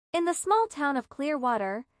In the small town of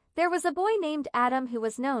Clearwater, there was a boy named Adam who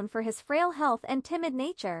was known for his frail health and timid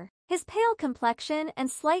nature. His pale complexion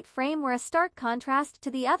and slight frame were a stark contrast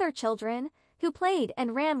to the other children, who played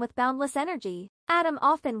and ran with boundless energy. Adam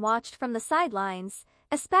often watched from the sidelines,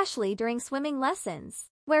 especially during swimming lessons,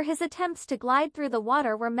 where his attempts to glide through the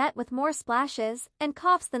water were met with more splashes and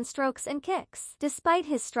coughs than strokes and kicks. Despite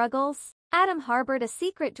his struggles, Adam harbored a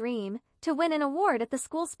secret dream to win an award at the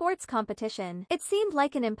school sports competition. It seemed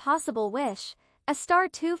like an impossible wish, a star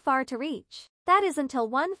too far to reach. That is until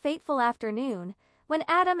one fateful afternoon, when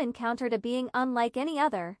Adam encountered a being unlike any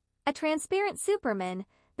other, a transparent Superman,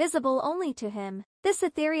 visible only to him. This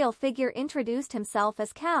ethereal figure introduced himself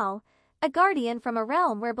as Cal, a guardian from a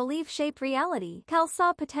realm where belief shaped reality. Cal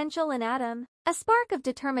saw potential in Adam, a spark of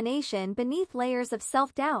determination beneath layers of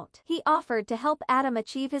self-doubt. He offered to help Adam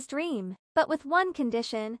achieve his dream, but with one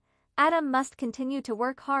condition: Adam must continue to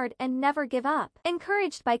work hard and never give up.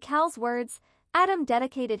 Encouraged by Cal's words, Adam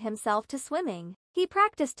dedicated himself to swimming. He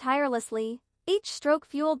practiced tirelessly, each stroke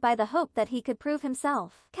fueled by the hope that he could prove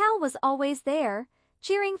himself. Cal was always there,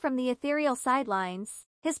 cheering from the ethereal sidelines,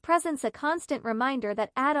 his presence a constant reminder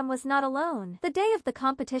that Adam was not alone. The day of the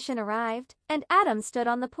competition arrived, and Adam stood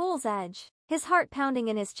on the pool's edge, his heart pounding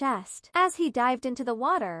in his chest. As he dived into the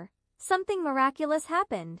water, something miraculous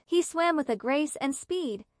happened. He swam with a grace and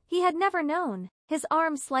speed he had never known, his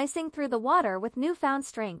arms slicing through the water with newfound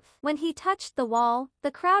strength. When he touched the wall,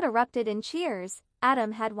 the crowd erupted in cheers.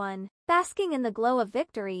 Adam had won. Basking in the glow of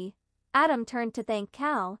victory, Adam turned to thank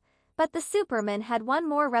Cal, but the Superman had one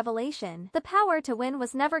more revelation. The power to win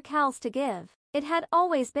was never Cal's to give. It had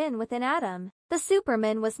always been within Adam. The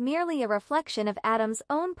Superman was merely a reflection of Adam's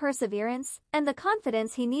own perseverance and the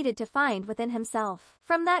confidence he needed to find within himself.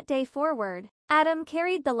 From that day forward, Adam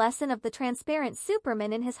carried the lesson of the transparent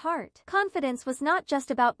Superman in his heart. Confidence was not just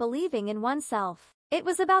about believing in oneself. It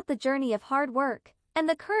was about the journey of hard work and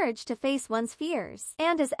the courage to face one's fears.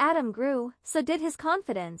 And as Adam grew, so did his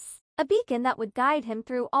confidence, a beacon that would guide him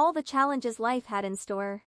through all the challenges life had in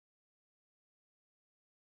store.